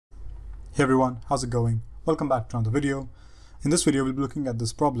Hey everyone, how's it going? Welcome back to another video. In this video, we'll be looking at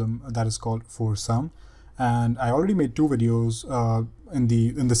this problem that is called for sum. And I already made two videos in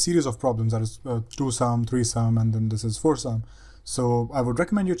the series of problems, that is two sum, three sum, and then this is for sum. So I would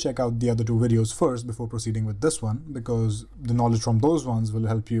recommend you check out the other two videos first before proceeding with this one, because the knowledge from those ones will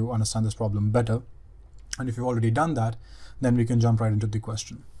help you understand this problem better. And if you've already done that, then we can jump right into the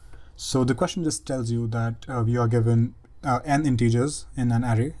question. So the question just tells you that we are given n integers in an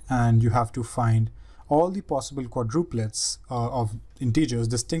array, and you have to find all the possible quadruplets of integers,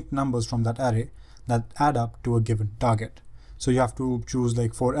 distinct numbers from that array that add up to a given target. So you have to choose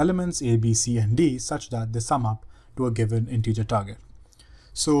like 4 elements A, B, C, and D such that they sum up to a given integer target.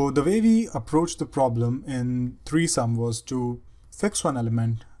 So the way we approached the problem in 3-sum was to fix one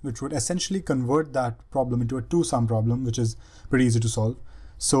element, which would essentially convert that problem into a 2-sum problem, which is pretty easy to solve.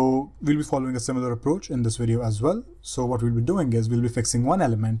 So we'll be following a similar approach in this video as well. So what we'll be doing is we'll be fixing one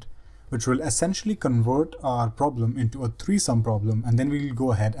element, which will essentially convert our problem into a 3-sum problem, and then we'll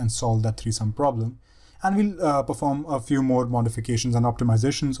go ahead and solve that 3-sum problem. And we'll perform a few more modifications and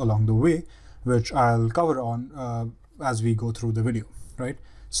optimizations along the way, which I'll cover on as we go through the video, right?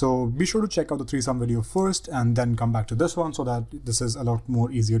 So be sure to check out the 3-sum video first and then come back to this one so that this is a lot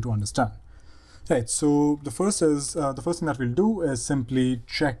more easier to understand. Right, so the first thing that we'll do is simply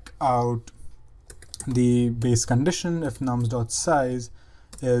check out the base condition. If nums.size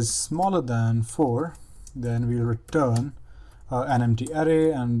is smaller than 4, then we'll return an empty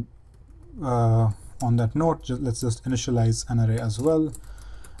array, and on that note, let's just initialize an array as well.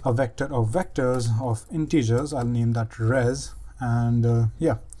 A vector of vectors of integers, I'll name that res, and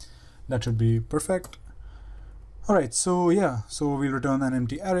yeah, that should be perfect. Alright, so we'll return an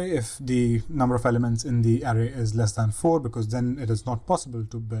empty array if the number of elements in the array is less than 4, because then it is not possible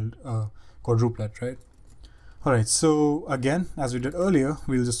to build a quadruplet, right? Alright, so again, as we did earlier,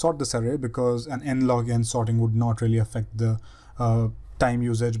 we'll just sort this array, because an n log n sorting would not really affect the time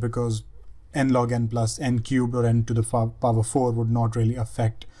usage, because n log n plus n cubed or n to the power 4 would not really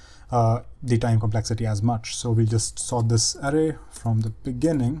affect the time complexity as much. So we'll just sort this array from the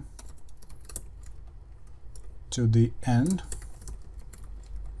beginning to the end.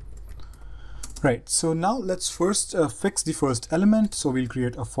 Right, so now let's first fix the first element. So we'll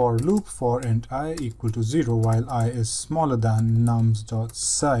create a for loop for int I equal to 0 while I is smaller than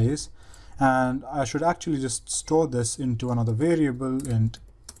nums.size, and I should actually just store this into another variable, int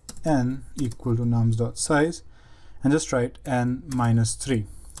n equal to nums.size, and just write n minus 3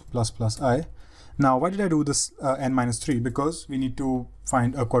 plus I. Now why did I do this n minus 3? Because we need to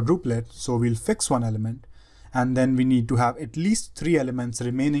find a quadruplet, so we'll fix one element, and then we need to have at least 3 elements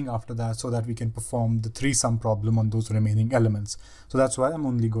remaining after that, so that we can perform the 3-sum problem on those remaining elements. So that's why I'm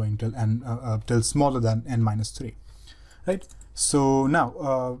only going till n till smaller than n minus 3, right? So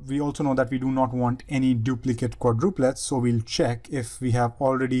now we also know that we do not want any duplicate quadruplets, so we'll check if we have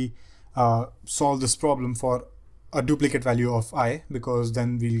already solved this problem for a duplicate value of I, because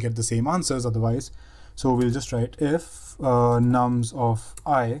then we'll get the same answers otherwise. So we'll just write if nums of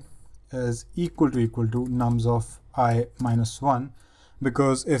I is equal to nums of I minus 1,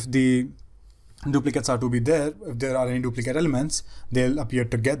 because if the duplicates are to be there, if there are any duplicate elements, they'll appear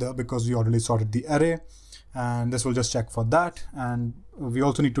together because we already sorted the array, and this will just check for that. And we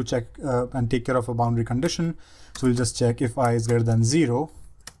also need to check and take care of a boundary condition. So we'll just check if I is greater than 0,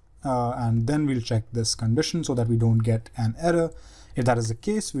 and then we'll check this condition so that we don't get an error. If that is the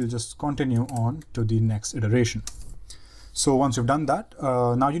case, we'll just continue on to the next iteration. So once you've done that,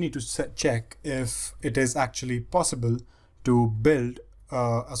 now you need to check if it is actually possible to build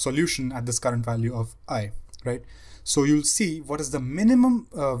a solution at this current value of I, right? So you'll see what is the minimum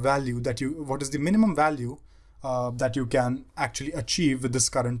value that you can actually achieve with this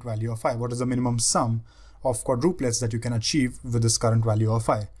current value of I. What is the minimum sum of quadruplets that you can achieve with this current value of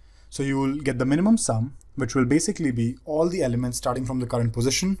I? So you will get the minimum sum, which will basically be all the elements starting from the current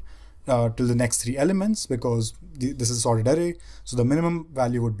position till the next 3 elements, because this is a sorted array. So the minimum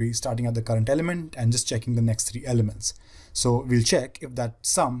value would be starting at the current element and just checking the next 3 elements. So we'll check if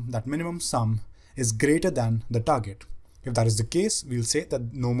that minimum sum is greater than the target. If that is the case, we'll say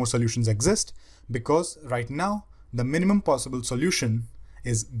that no more solutions exist, because right now the minimum possible solution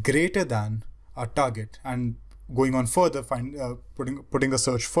is greater than our target, and going on further, putting the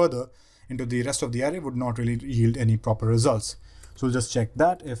search further into the rest of the array would not really yield any proper results. So we'll just check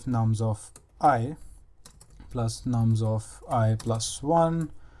that if nums of I plus nums of I plus 1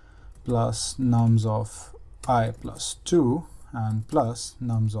 plus nums of I plus 2 and plus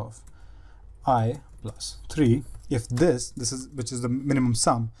nums of I plus 3, if which is the minimum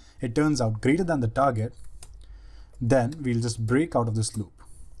sum, it turns out greater than the target, then we'll just break out of this loop,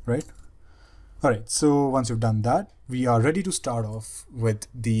 right? All right, so once you've done that, we are ready to start off with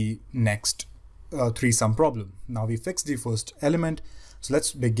the next three-sum problem. Now we fixed the first element, so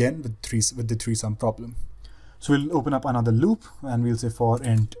let's begin with the three-sum problem. So we'll open up another loop and we'll say for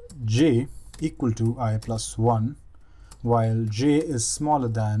int j equal to I plus 1, while j is smaller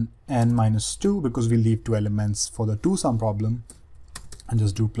than n minus 2, because we leave two elements for the two-sum problem, and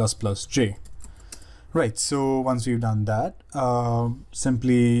just do plus plus j. Right, so once we've done that,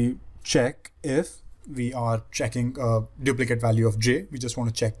 simply check if we are checking a duplicate value of j. We just want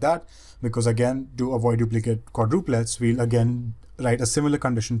to check that, because again, to avoid duplicate quadruplets, we'll again write a similar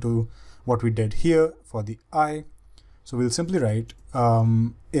condition to what we did here for the I. So we'll simply write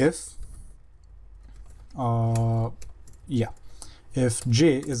if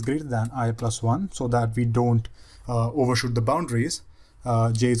j is greater than I plus 1, so that we don't overshoot the boundaries,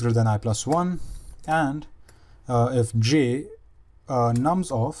 j is greater than I plus 1, and if j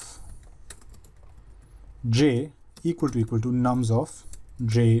nums of j equal to nums of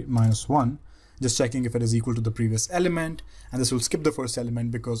j minus 1, just checking if it is equal to the previous element, and this will skip the first element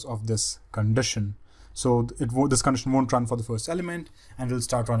because of this condition. So this condition won't run for the first element, and will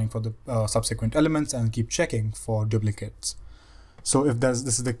start running for the subsequent elements and keep checking for duplicates. So if this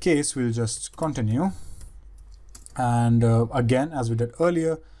is the case, we'll just continue, and again, as we did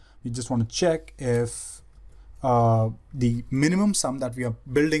earlier, we just want to check if the minimum sum that we are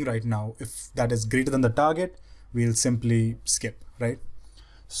building right now, if that is greater than the target, we'll simply skip, right?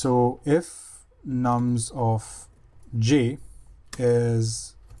 So if nums of j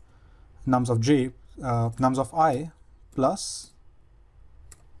is nums of I plus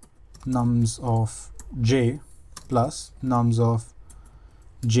nums of j plus nums of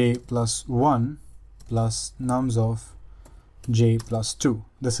j plus 1 plus nums of j plus 2.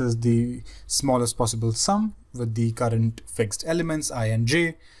 This is the smallest possible sum with the current fixed elements I and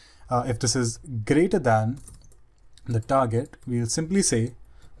j. If this is greater than the target, we'll simply say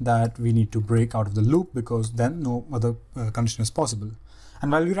that we need to break out of the loop, because then no other condition is possible.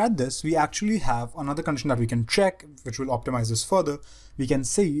 And while we write this, we actually have another condition that we can check, which will optimize this further. We can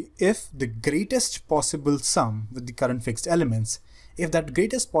say if the greatest possible sum with the current fixed elements, if that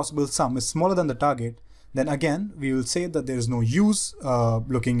greatest possible sum is smaller than the target, then again, we will say that there is no use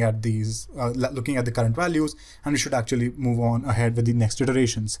looking at the current values, and we should actually move on ahead with the next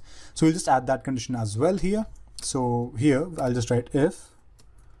iterations. So we'll just add that condition as well here. So here, I'll just write if.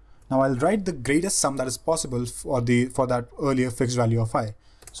 Now I'll write the greatest sum that is possible for that earlier fixed value of I.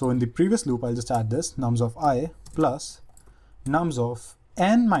 So in the previous loop, I'll just add this nums of I plus nums of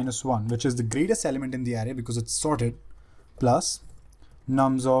n minus 1, which is the greatest element in the array because it's sorted, plus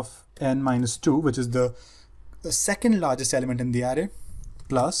nums of n minus 2, which is the second largest element in the array,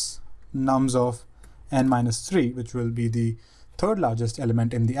 plus nums of n minus 3, which will be the third largest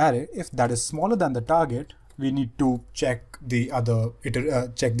element in the array. If that is smaller than the target, we need to check the other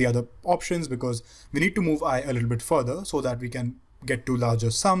options, because we need to move I a little bit further so that we can get to larger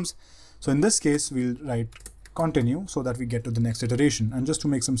sums. So in this case, we'll write continue so that we get to the next iteration. And just to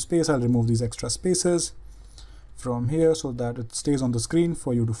make some space, I'll remove these extra spaces from here so that it stays on the screen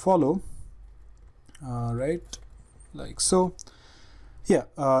for you to follow. Right, like so. Yeah,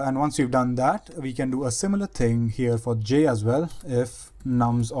 and once we've done that, we can do a similar thing here for j as well. If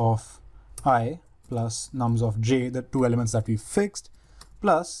nums of I plus nums of j, the two elements that we fixed,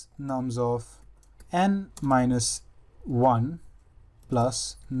 plus nums of n minus 1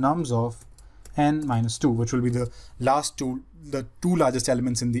 plus nums of n minus 2, which will be the two largest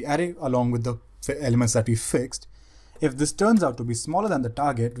elements in the array along with the elements that we fixed. If this turns out to be smaller than the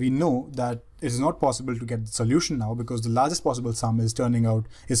target, we know that it is not possible to get the solution now, because the largest possible sum is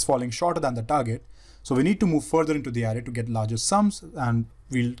falling shorter than the target. So we need to move further into the array to get larger sums, and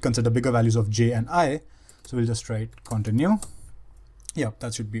we'll consider bigger values of j and I. So we'll just write continue. Yeah,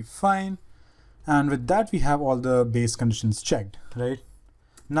 that should be fine. And with that, we have all the base conditions checked, right?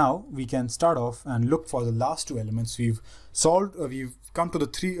 Now we can start off and look for the last two elements. We've solved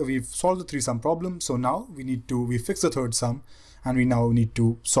the three-sum problem. So now we fix the third sum, and we now need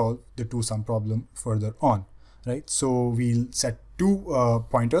to solve the two-sum problem further on, right? So we'll set two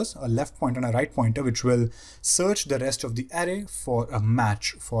pointers, a left pointer and a right pointer, which will search the rest of the array for a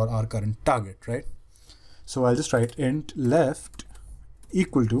match for our current target, right? So I'll just write int left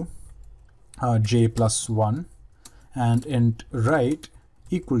equal to j plus 1, and int right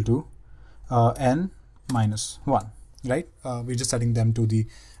equal to n minus 1, right? We're just setting them to the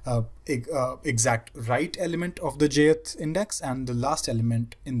exact right element of the jth index and the last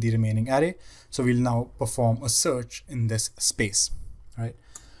element in the remaining array. So we'll now perform a search in this space, right?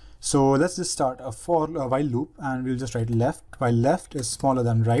 So let's just start a while loop, and we'll just write left while left is smaller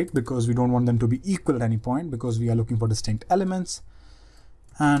than right, because we don't want them to be equal at any point, because we are looking for distinct elements.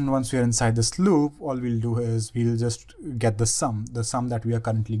 And once we are inside this loop, all we'll do is we'll just get the sum that we are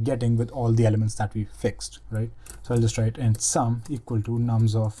currently getting with all the elements that we fixed, right? So I'll just write int sum equal to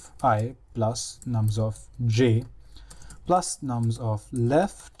nums of I plus nums of j plus nums of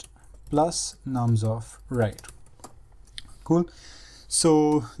left plus nums of right. Cool.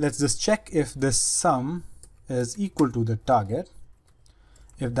 So let's just check if this sum is equal to the target.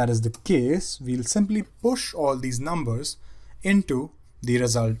 If that is the case, we'll simply push all these numbers into the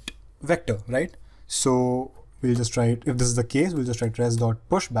result vector, right? So we'll just write, if this is the case, we'll just write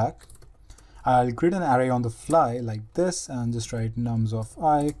res.pushback. I'll create an array on the fly like this and just write nums of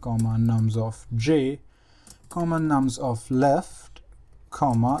I, comma, nums of j, comma, nums of left,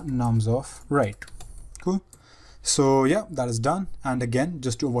 comma, nums of right. Cool. So yeah, that is done. And again,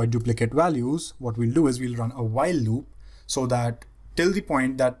 just to avoid duplicate values, what we'll do is we'll run a while loop so that till the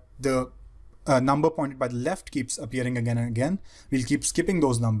point that the number pointed by the left keeps appearing again and again, we'll keep skipping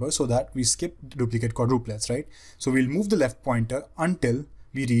those numbers so that we skip duplicate quadruplets, right? So we'll move the left pointer until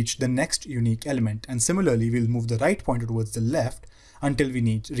we reach the next unique element. And similarly, we'll move the right pointer towards the left until we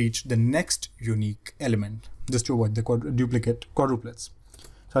reach the next unique element, just to avoid the duplicate quadruplets.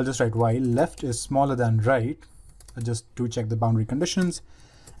 So I'll just write while left is smaller than right, just to check the boundary conditions,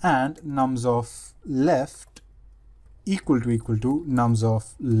 and nums of left equal to nums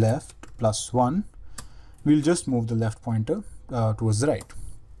of left plus 1. We'll just move the left pointer towards the right.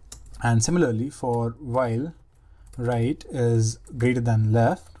 And similarly, for while right is greater than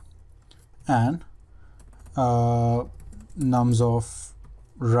left and nums of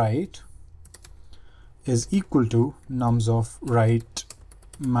right is equal to nums of right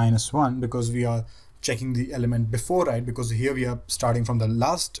minus 1, because we are checking the element before right, because here we are starting from the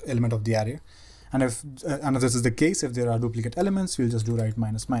last element of the array. And if this is the case, if there are duplicate elements, we'll just do right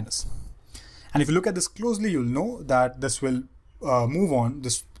minus minus. And if you look at this closely, you'll know that this will move on,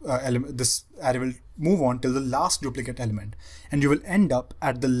 this array will move on till the last duplicate element, and you will end up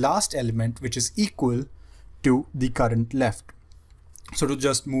at the last element, which is equal to the current left. So to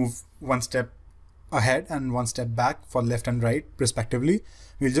just move one step ahead and one step back for left and right respectively,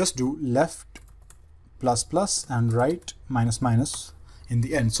 we'll just do left plus plus and right minus minus in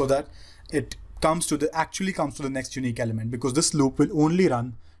the end, so that it actually comes to the next unique element, because this loop will only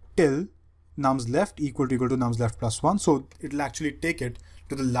run till nums left equal to nums left plus 1. So it'll actually take it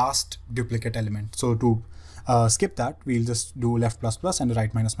to the last duplicate element. So to skip that, we'll just do left plus plus and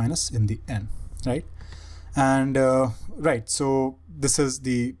right minus minus in the end, right? And right, so this is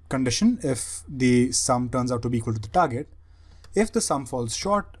the condition if the sum turns out to be equal to the target. If the sum falls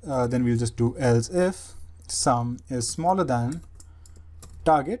short, then we'll just do else if sum is smaller than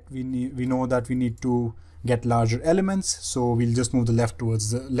target. We know that we need to get larger elements, so we'll just move the left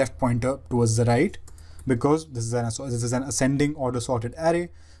pointer towards the right, because this is an ascending order sorted array,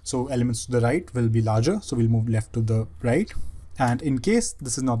 so elements to the right will be larger, so we'll move left to the right. And in case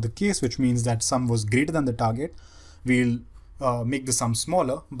this is not the case, which means that sum was greater than the target, we'll make the sum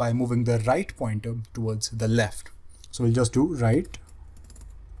smaller by moving the right pointer towards the left. So we'll just do right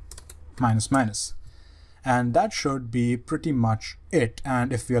minus minus, and that should be pretty much it.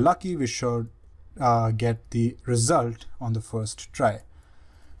 And if we are lucky, we should get the result on the first try.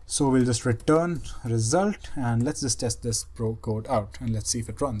 So we'll just return result, and let's just test this code out, and let's see if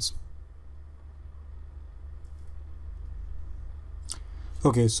it runs.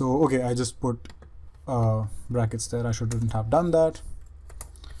 Okay, so I just put brackets there. I shouldn't have done that.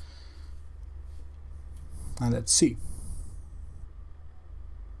 And let's see.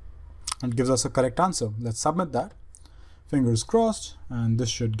 It gives us a correct answer. Let's submit that. Fingers crossed, and this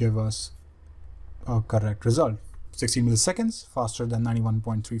should give us a correct result. 16 milliseconds, faster than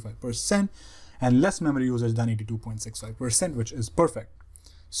 91.35%, and less memory usage than 82.65%, which is perfect.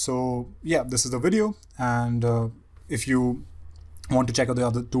 So yeah, this is the video, and if you want to check out the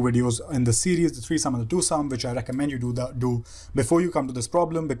other two videos in the series, the 3-sum and the 2-sum, which I recommend you do before you come to this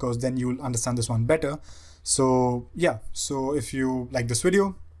problem, because then you'll understand this one better. So yeah, so if you like this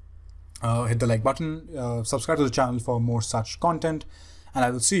video, hit the like button, subscribe to the channel for more such content, and I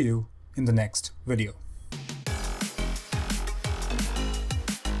will see you in the next video.